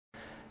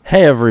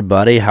Hey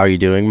everybody, how are you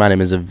doing? My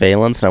name is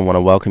Avialence and I want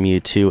to welcome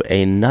you to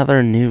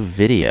another new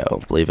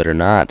video. Believe it or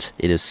not,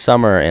 it is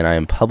summer and I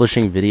am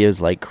publishing videos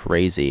like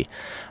crazy.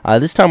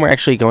 This time we're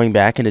actually going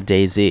back into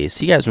DayZ.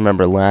 So you guys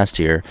remember last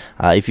year,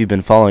 if you've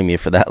been following me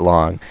for that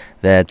long,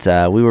 that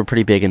we were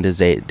pretty big into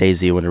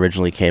DayZ when it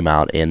originally came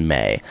out in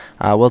May.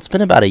 Well, it's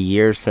been about a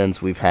year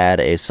since we've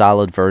had a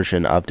solid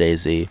version of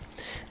DayZ.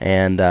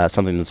 And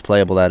something that's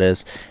playable, that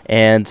is.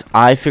 And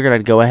I figured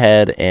I'd go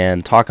ahead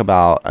and talk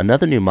about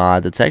another new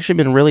mod that's actually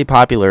been really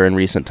popular in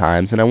recent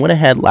times, and I went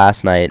ahead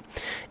last night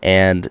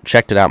and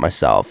checked it out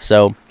myself.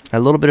 So a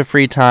little bit of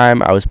free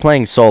time. I was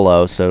playing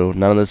solo, so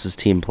none of this is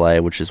team play,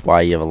 which is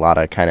why you have a lot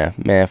of kind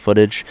of meh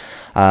footage.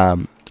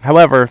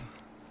 However,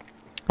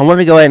 I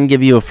wanted to go ahead and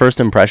give you a first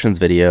impressions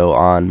video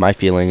on my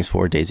feelings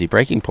for DayZ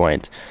Breaking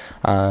Point.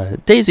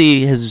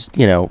 DayZ has,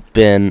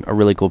 been a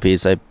really cool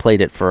piece. I played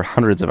it for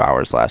hundreds of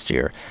hours last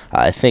year.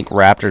 I think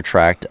Raptor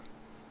tracked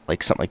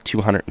something like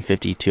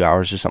 252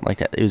 hours or something like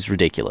that. It was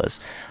ridiculous.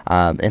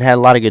 And had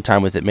a lot of good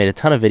time with it. Made a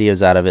ton of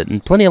videos out of it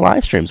and plenty of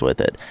live streams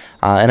with it.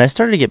 And I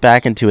started to get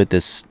back into it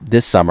this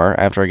summer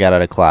after I got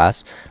out of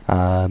class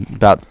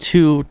about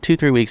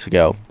 3 weeks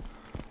ago.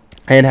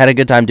 And had a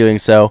good time doing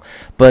so,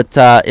 but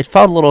it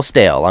felt a little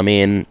stale. I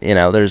mean,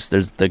 there's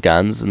the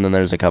guns, and then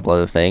there's a couple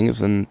other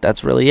things, and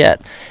that's really it.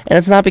 And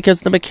it's not because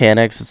of the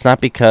mechanics, it's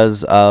not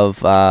because of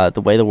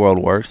the way the world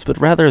works, but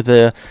rather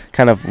the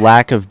kind of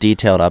lack of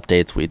detailed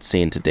updates we'd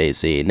seen to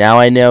DayZ. Now,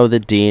 I know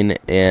that Dean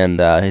and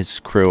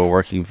his crew are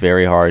working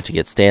very hard to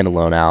get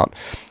standalone out,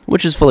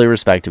 which is fully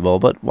respectable,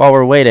 but while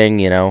we're waiting,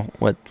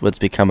 what's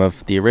become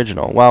of the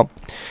original? Well,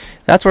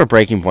 that's where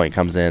Breaking Point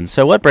comes in.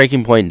 So what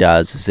Breaking Point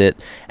does is it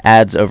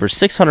adds over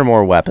 600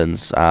 more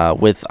weapons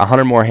with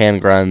 100 more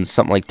handguns,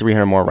 something like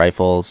 300 more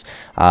rifles.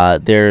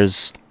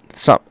 There's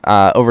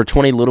over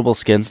 20 lootable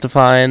skins to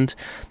find,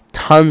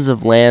 tons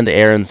of land,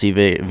 air, and sea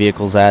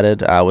vehicles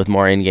added with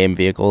more in-game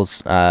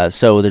vehicles.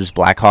 So there's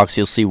Blackhawks.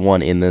 You'll see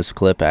one in this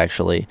clip,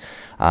 actually.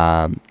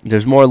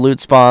 There's more loot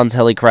spawns,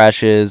 heli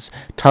crashes,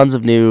 tons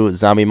of new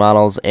zombie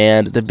models,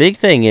 and the big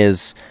thing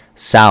is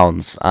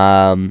sounds.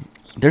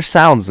 There's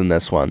sounds in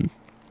this one,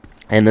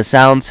 and the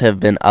sounds have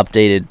been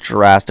updated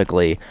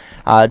drastically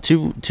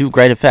to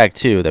great effect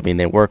too. I mean,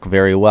 they work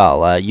very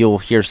well. You'll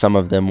hear some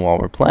of them while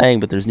we're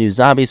playing, but there's new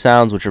zombie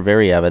sounds which are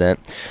very evident.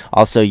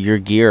 Also, your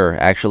gear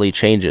actually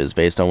changes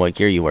based on what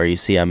gear you wear. You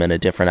see I'm in a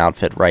different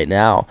outfit right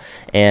now,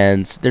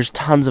 and there's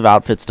tons of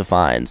outfits to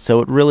find,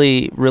 so it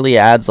really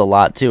adds a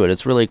lot to it.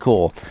 It's really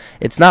cool.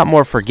 It's not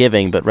more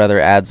forgiving, but rather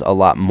adds a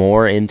lot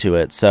more into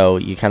it, so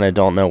you kind of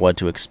don't know what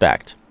to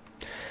expect.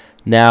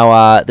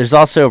 Now, there's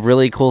also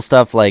really cool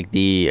stuff like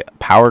the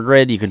power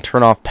grid. You can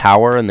turn off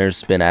power, and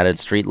there's been added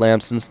street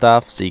lamps and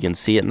stuff, so you can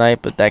see at night,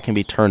 but that can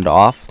be turned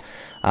off.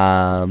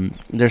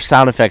 There's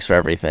sound effects for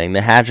everything.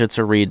 The hatchets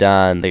are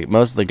redone.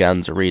 Most of the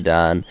guns are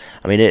redone.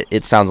 I mean,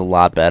 it sounds a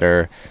lot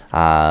better.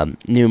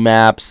 New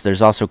maps.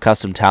 There's also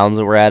custom towns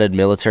that were added,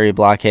 military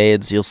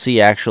blockades. You'll see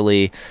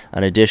actually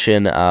an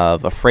addition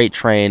of a freight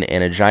train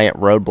and a giant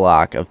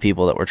roadblock of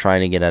people that were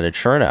trying to get out of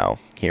Cherno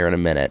here in a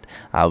minute.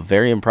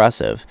 Very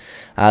impressive.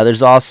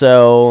 There's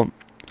also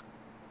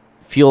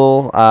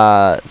fuel,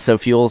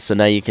 so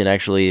now you can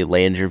actually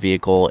land your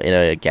vehicle in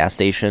a gas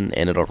station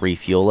and it'll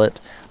refuel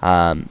it.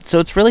 So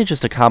it's really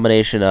just a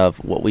combination of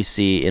what we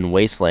see in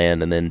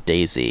Wasteland and then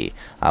DayZ,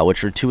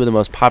 which are two of the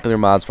most popular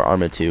mods for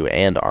Arma 2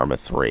 and Arma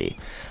 3.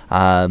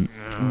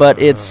 But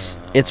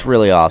it's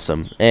really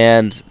awesome,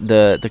 and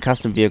the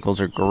custom vehicles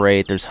are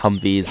great. There's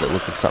Humvees that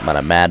look like something out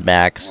of Mad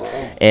Max,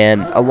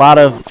 and a lot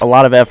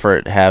of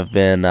effort has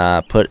been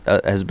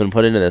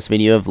put into this. I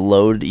mean,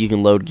 you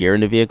can load gear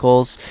into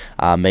vehicles,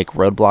 make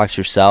roadblocks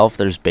yourself.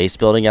 There's base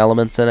building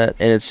elements in it,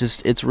 and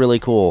it's really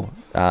cool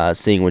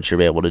seeing what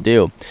you're able to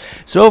do.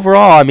 So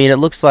overall, I mean, it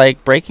looks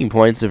like Breaking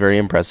Point's a very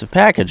impressive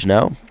package.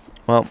 No,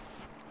 well.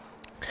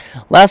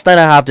 Last night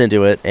I hopped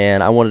into it,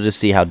 and I wanted to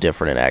see how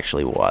different it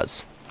actually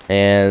was.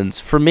 And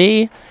for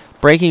me,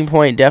 Breaking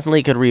Point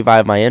definitely could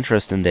revive my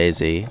interest in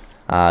DayZ.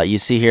 You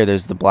see here,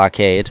 there's the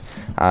blockade.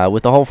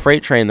 With the whole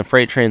freight train, the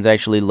freight train's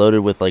actually loaded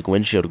with like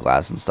windshield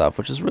glass and stuff,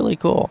 which is really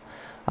cool.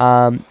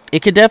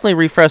 It could definitely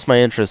refresh my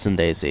interest in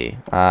DayZ.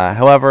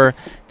 However,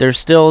 there's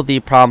still the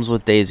problems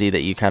with DayZ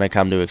that you kind of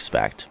come to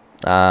expect.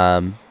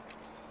 Other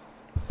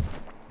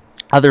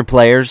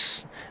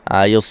players...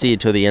 you'll see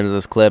to the end of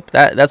this clip.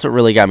 That's what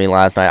really got me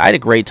last night. I had a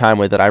great time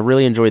with it. I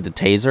really enjoyed the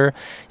taser.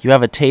 You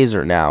have a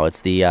taser now. It's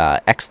the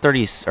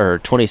X30 or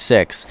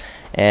 26,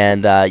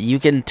 and you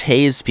can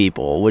tase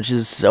people, which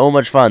is so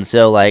much fun.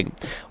 So, like,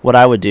 what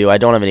I would do, I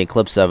don't have any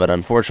clips of it,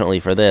 unfortunately,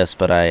 for this,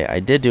 but I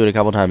did do it a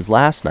couple times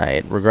last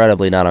night,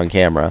 regrettably not on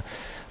camera.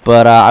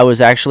 But I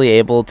was actually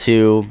able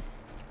to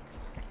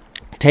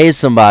tase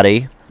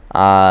somebody,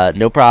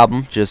 no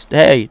problem. Just,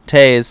 hey,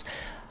 tase.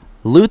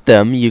 Loot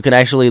them. You can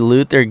actually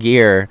loot their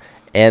gear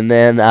and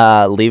then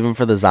leave them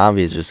for the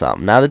zombies or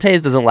something. Now, the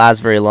tase doesn't last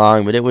very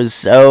long, but it was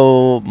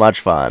so much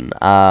fun.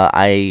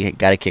 I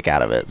got a kick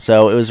out of it,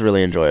 so it was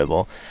really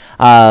enjoyable.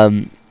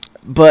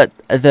 But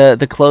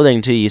the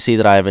clothing too, you see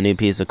that I have a new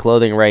piece of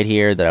clothing right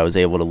here that I was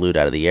able to loot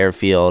out of the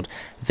airfield.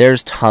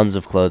 There's tons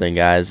of clothing,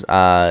 guys.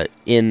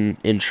 In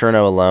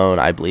Cherno alone,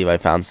 I believe I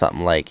found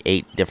something like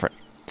 8 different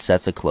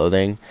sets of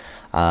clothing,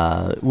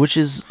 which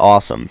is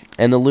awesome.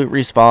 And the loot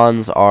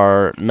respawns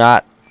are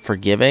not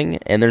forgiving,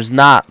 and there's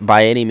not,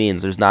 by any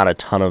means, there's not a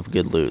ton of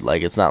good loot.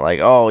 Like, it's not like,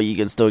 oh, you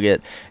can still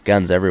get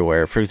guns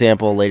everywhere. For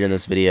example, later in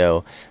this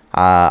video,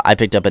 I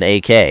picked up an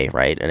AK,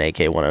 right, an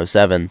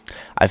AK-107.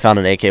 I found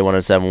an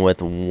AK-107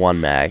 with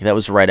 1 mag. That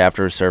was right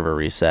after a server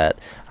reset.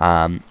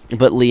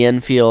 But Lee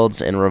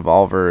Enfields and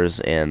revolvers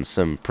and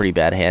some pretty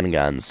bad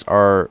handguns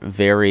are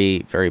very,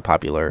 very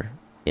popular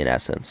in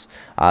essence.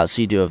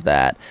 So you do have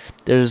that.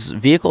 There's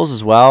vehicles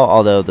as well,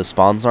 although the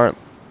spawns aren't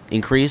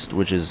increased,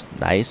 which is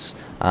nice.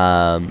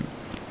 And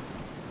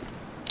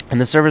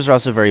the servers are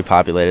also very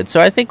populated.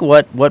 So I think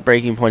what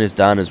Breaking Point has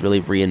done is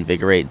really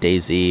reinvigorate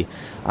DayZ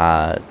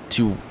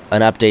to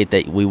an update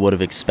that we would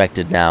have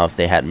expected now if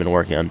they hadn't been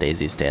working on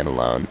DayZ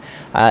standalone.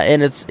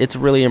 And it's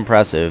really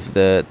impressive.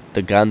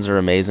 The guns are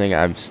amazing.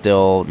 I've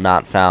still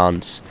not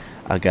found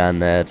a gun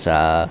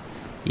that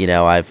you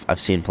know,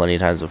 I've seen plenty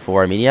of times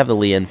before. I mean, you have the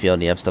Lee Enfield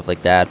and you have stuff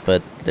like that,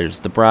 but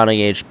there's the Browning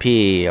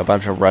HP, a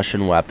bunch of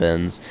Russian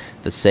weapons,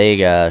 the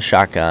Sega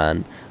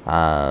shotgun,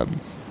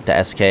 the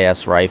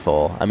SKS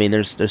rifle. I mean,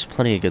 there's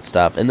plenty of good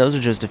stuff, and those are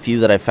just a few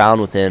that I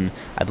found within,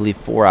 I believe,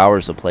 4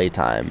 hours of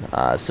playtime.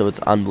 So it's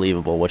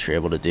unbelievable what you're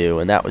able to do,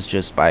 and that was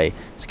just by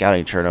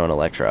scouting Cherno and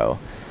Electro.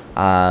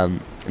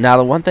 Now,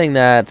 the one thing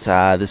that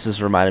this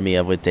has reminded me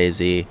of with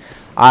DayZ,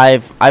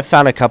 I've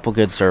found a couple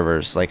good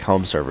servers, like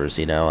home servers,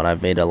 you know, and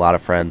I've made a lot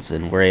of friends,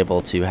 and we're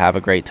able to have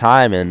a great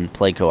time and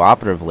play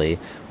cooperatively,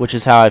 which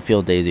is how I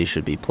feel DayZ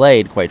should be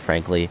played, quite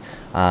frankly,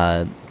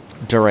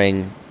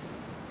 during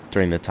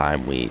the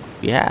time we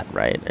had,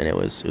 right? And it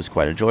was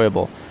quite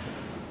enjoyable.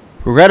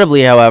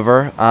 Regrettably,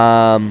 however,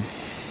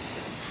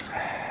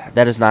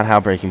 that is not how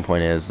Breaking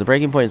Point is. The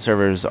Breaking Point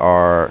servers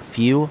are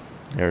few.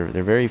 They're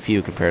very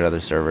few compared to other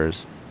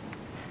servers.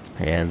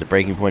 And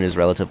Breaking Point is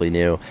relatively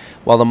new.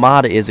 While the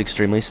mod is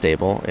extremely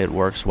stable, it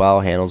works well,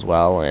 handles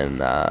well,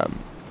 and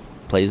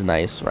plays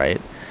nice,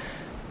 right?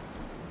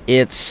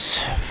 It's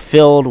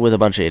filled with a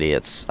bunch of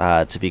idiots,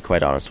 to be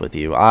quite honest with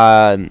you.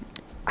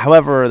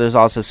 However, there's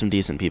also some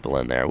decent people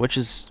in there, which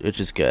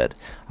is good.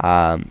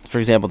 For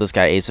example, this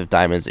guy Ace of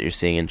Diamonds that you're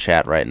seeing in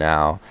chat right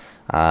now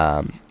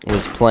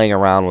was playing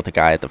around with a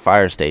guy at the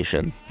fire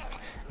station,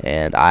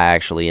 and I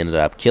actually ended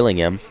up killing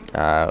him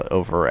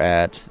over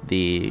at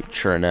the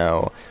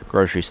Cherno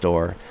grocery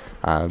store.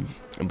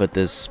 But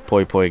this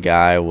poi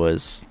guy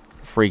was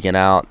freaking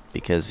out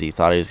because he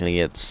thought he was going to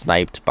get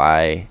sniped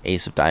by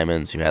Ace of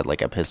Diamonds, who had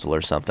like a pistol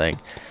or something.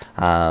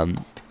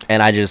 And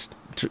I just,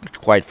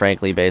 quite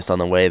frankly, based on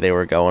the way they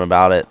were going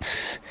about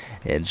it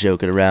and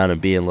joking around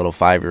and being little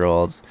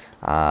 5-year-olds,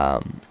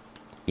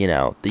 you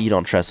know, you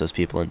don't trust those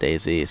people in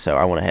DayZ. So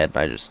I went ahead and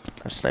I just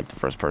sniped the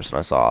first person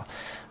I saw.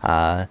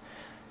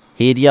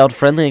 He had yelled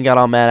friendly and got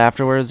all mad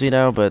afterwards, you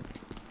know, but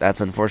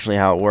that's unfortunately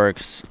how it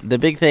works. The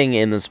big thing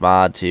in this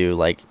mod, too,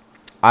 like,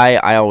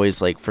 I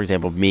always, like, for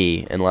example,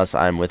 me, unless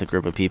I'm with a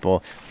group of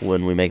people,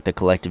 when we make the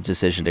collective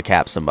decision to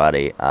cap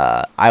somebody,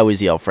 I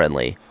always yell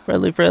friendly.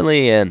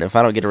 Friendly, and if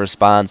I don't get a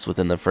response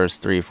within the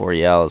first 3 or 4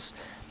 yells,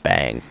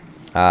 bang.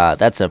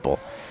 That's simple.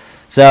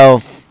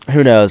 So,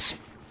 who knows?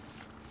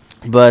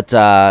 But,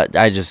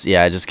 I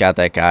just got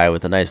that guy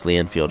with a nice Lee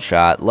Enfield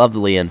shot. Love the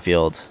Lee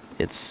Enfield.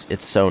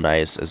 It's so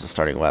nice as a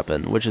starting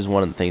weapon, which is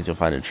one of the things you'll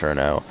find in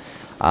Cherno.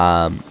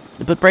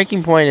 But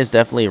Breaking Point is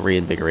definitely a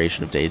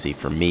reinvigoration of DayZ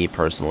for me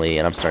personally,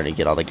 and I'm starting to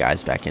get all the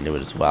guys back into it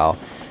as well.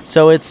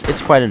 So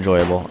it's quite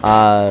enjoyable.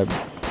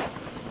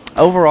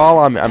 Overall,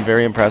 I'm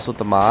very impressed with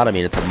the mod. I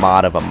mean, it's a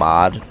mod of a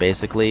mod,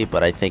 basically,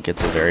 but I think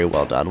it's a very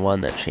well done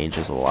one that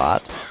changes a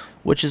lot,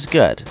 which is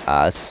good.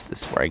 This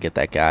is where I get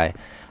that guy.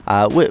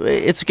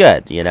 It's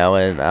good, you know,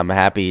 and I'm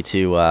happy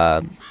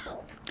to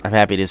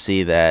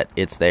see that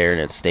it's there and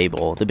it's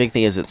stable. The big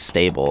thing is it's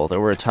stable. There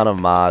were a ton of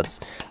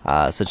mods,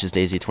 such as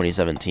DayZ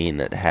 2017,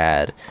 that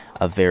had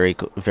a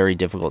very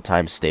difficult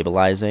time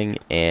stabilizing,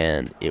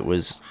 and it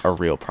was a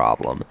real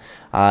problem.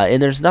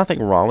 And there's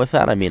nothing wrong with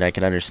that. I mean, I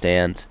can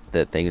understand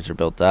that things are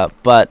built up,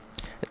 but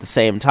at the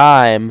same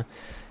time,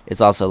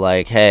 it's also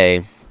like,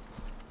 hey,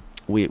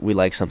 we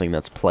like something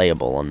that's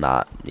playable and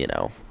not, you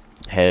know,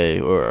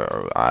 hey,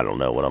 or I don't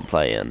know what I'm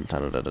playing. Da,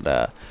 da, da,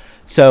 da.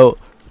 So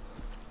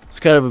it's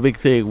kind of a big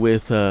thing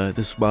with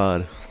this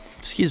mod.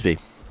 Excuse me.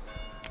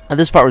 And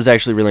this part was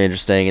actually really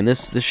interesting, and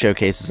this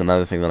showcases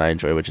another thing that I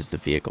enjoy, which is the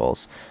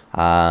vehicles.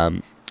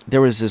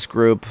 There was this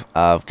group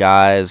of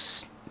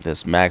guys,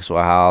 this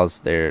Maxwell House.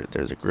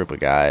 There's a group of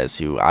guys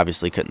who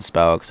obviously couldn't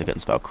spell, because they couldn't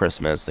spell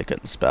Christmas. They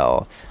couldn't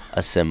spell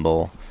a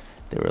symbol.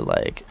 They were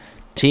like,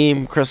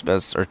 Team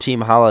Christmas or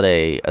Team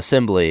Holiday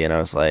Assembly, and I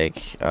was like,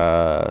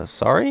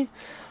 sorry?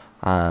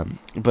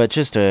 But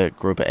just a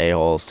group of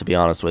a-holes, to be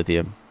honest with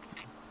you,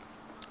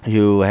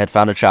 who had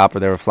found a chopper.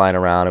 They were flying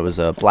around. It was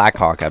a Black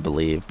Hawk, I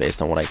believe,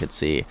 based on what I could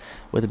see,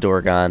 with a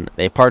door gun.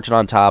 They parked it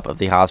on top of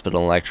the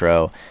hospital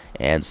Electro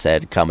and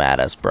said, come at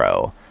us,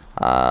 bro.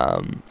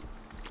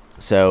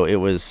 So it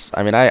was,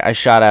 I mean, I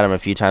shot at him a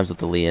few times with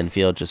the Lee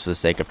Enfield just for the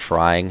sake of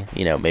trying,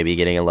 you know, maybe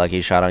getting a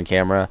lucky shot on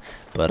camera,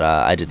 but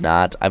I did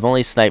not. I've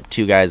only sniped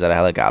 2 guys out of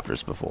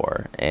helicopters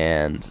before,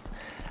 and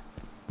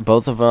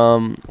both of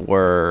them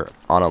were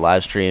on a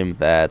live stream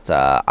that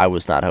I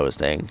was not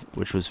hosting,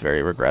 which was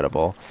very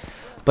regrettable.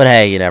 But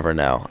hey, you never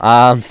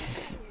know.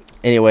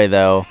 Anyway,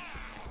 though,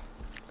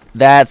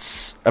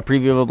 that's a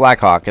preview of a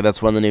Blackhawk, and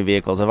that's one of the new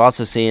vehicles. I've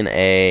also seen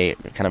a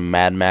kind of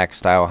Mad Max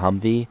style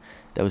Humvee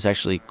that was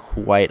actually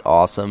quite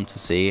awesome to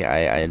see.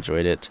 I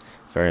enjoyed it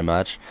very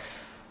much.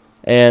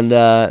 And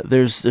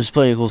there's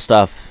plenty of cool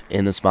stuff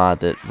in this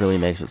mod that really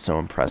makes it so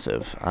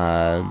impressive.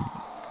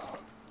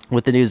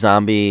 With the new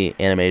zombie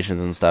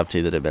animations and stuff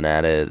too that have been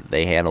added,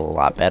 they handle a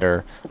lot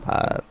better,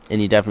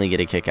 and you definitely get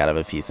a kick out of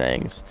a few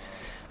things.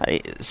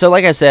 So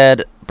like I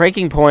said,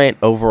 Breaking Point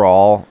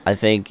overall I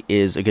think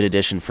is a good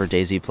addition for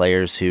DayZ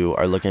players who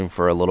are looking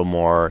for a little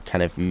more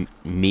kind of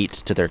meat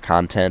to their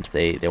content.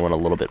 They want a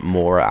little bit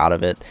more out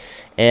of it,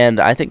 and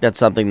I think that's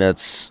something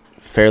that's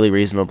fairly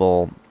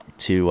reasonable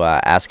to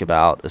ask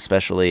about,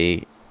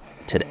 especially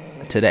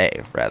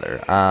today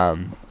rather,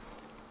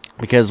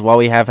 because while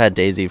we have had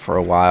DayZ for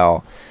a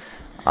while,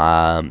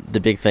 the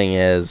big thing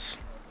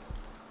is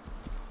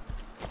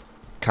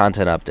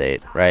content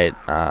update, right?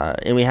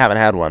 And we haven't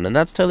had one, and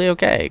that's totally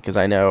okay, because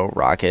I know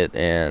Rocket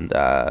and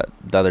the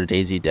other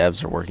DayZ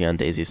devs are working on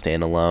DayZ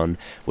standalone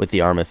with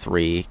the Arma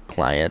 3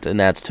 client, and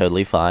that's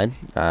totally fine.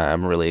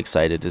 I'm really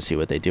excited to see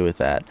what they do with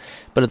that,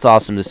 but it's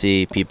awesome to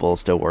see people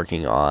still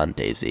working on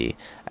DayZ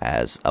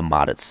as a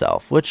mod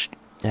itself, which,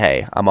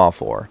 hey, I'm all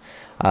for.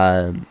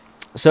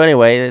 So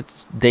anyway,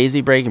 it's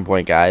DayZ Breaking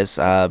Point, guys.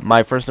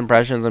 My first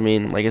impressions, I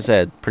mean, like I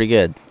said, pretty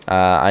good.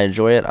 I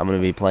enjoy it. I'm going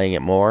to be playing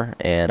it more,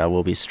 and I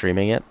will be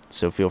streaming it,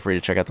 so feel free to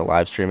check out the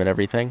live stream and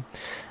everything.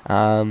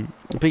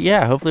 But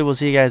yeah, hopefully we'll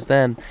see you guys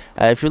then.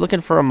 If you're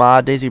looking for a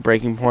mod, DayZ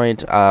Breaking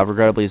Point,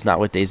 regrettably is not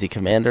with DayZ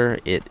Commander.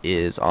 It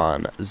is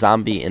on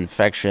Zombie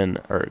Infection,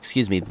 or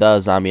excuse me,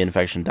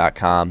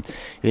 thezombieinfection.com.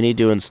 You need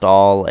to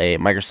install a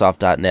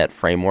Microsoft.NET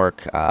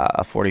framework,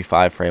 a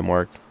 45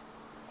 framework.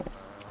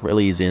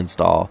 Really easy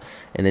install,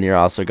 and then you're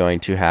also going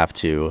to have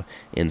to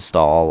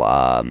install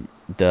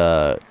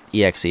the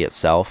exe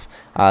itself.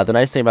 The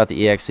nice thing about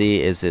the exe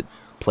is it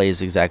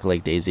plays exactly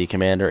like DayZ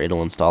Commander.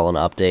 It'll install an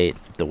update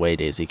the way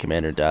DayZ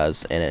Commander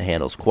does, and it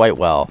handles quite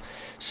well.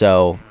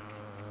 So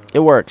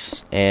it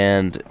works,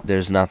 and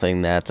there's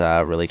nothing that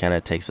really kind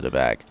of takes it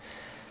aback.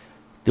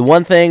 The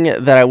one thing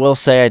that I will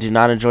say I do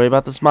not enjoy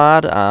about this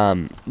mod,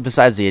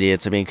 besides the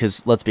idiots, I mean,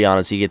 because let's be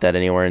honest, you get that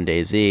anywhere in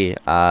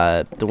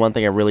DayZ, the one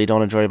thing I really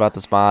don't enjoy about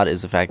this mod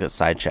is the fact that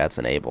side chat's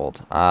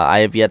enabled. I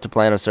have yet to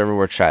play on a server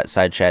where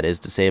side chat is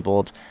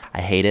disabled.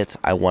 I hate it.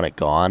 I want it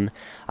gone.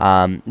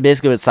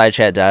 Basically what side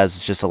chat does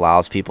is just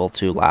allows people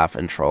to laugh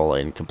and troll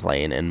and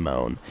complain and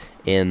moan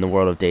in the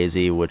world of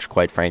DayZ, which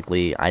quite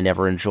frankly I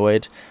never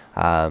enjoyed.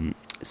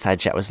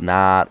 Side chat was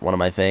not one of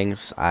my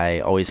things.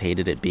 I always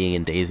hated it being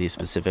in DayZ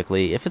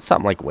specifically. If it's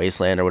something like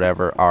Wasteland or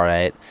whatever,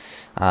 alright.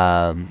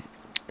 No,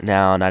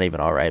 not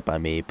even alright by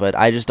me. But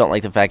I just don't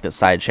like the fact that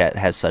side chat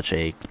has such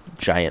a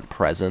giant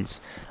presence.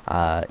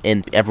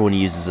 And everyone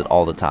uses it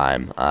all the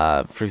time.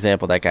 For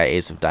example, that guy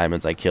Ace of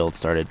Diamonds I killed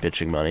started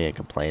bitching money and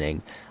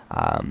complaining.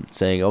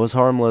 Saying, oh, it's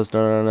harmless,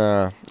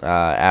 no.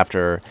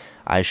 After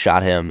I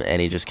shot him,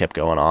 and he just kept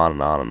going on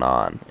and on and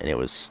on. And it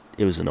was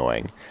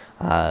annoying.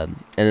 And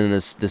then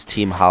this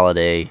Team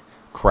Holiday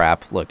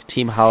crap. Look,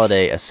 Team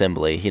Holiday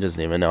Assembly. He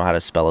doesn't even know how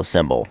to spell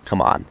assemble.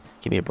 Come on,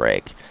 give me a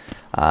break.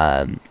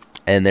 And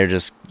they're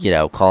just, you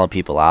know, calling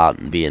people out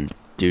and being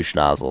douche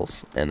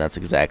nozzles, and that's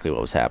exactly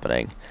what was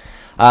happening.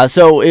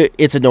 So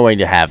it's annoying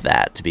to have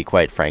that, to be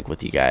quite frank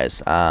with you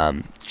guys.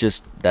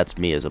 Just that's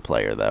me as a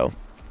player, though.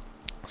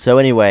 So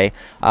anyway,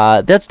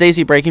 that's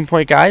DayZ Breaking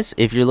Point, guys.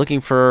 If you're looking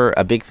for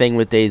a big thing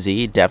with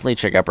DayZ, definitely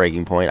check out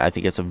Breaking Point. I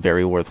think it's a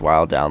very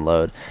worthwhile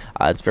download.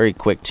 It's very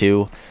quick,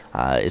 too.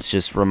 It's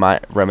just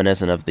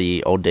reminiscent of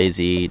the old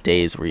DayZ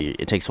days where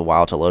it takes a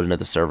while to load into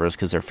the servers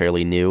because they're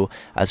fairly new.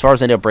 As far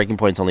as I know, Breaking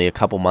Point's only a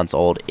couple months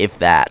old, if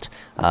that,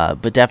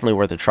 but definitely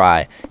worth a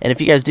try. And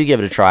if you guys do give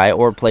it a try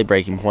or play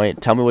Breaking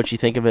Point, tell me what you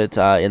think of it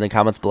in the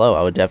comments below.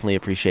 I would definitely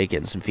appreciate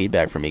getting some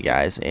feedback from you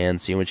guys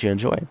and seeing what you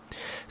enjoy.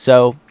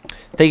 So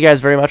thank you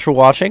guys very much for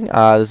watching.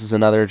 This is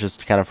another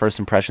just kind of first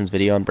impressions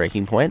video on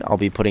Breaking Point. I'll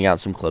be putting out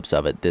some clips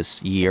of it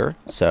this year,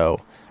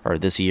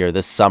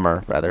 this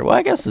summer, rather. Well,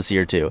 I guess this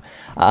year, too.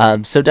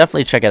 So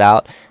definitely check it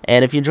out.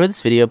 And if you enjoyed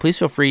this video, please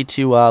feel free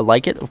to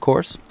like it, of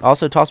course.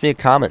 Also, toss me a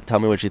comment. Tell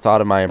me what you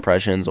thought of my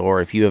impressions,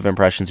 or if you have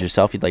impressions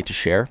yourself you'd like to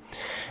share.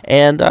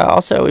 And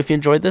also, if you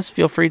enjoyed this,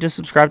 feel free to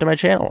subscribe to my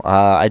channel.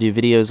 I do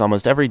videos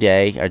almost every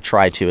day. I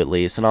try to, at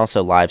least. And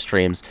also live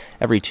streams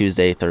every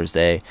Tuesday,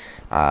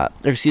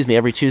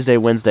 every Tuesday,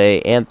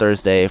 Wednesday, and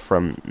Thursday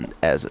from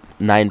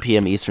 9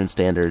 p.m. Eastern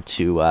Standard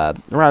to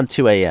around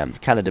 2 a.m.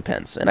 Kind of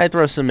depends. And I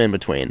throw some in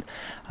between.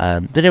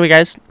 But anyway,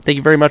 guys, thank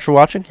you very much for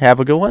watching. Have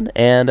a good one,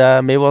 and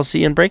maybe I'll see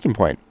you in Breaking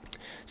Point.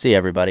 See you,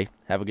 everybody.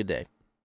 Have a good day.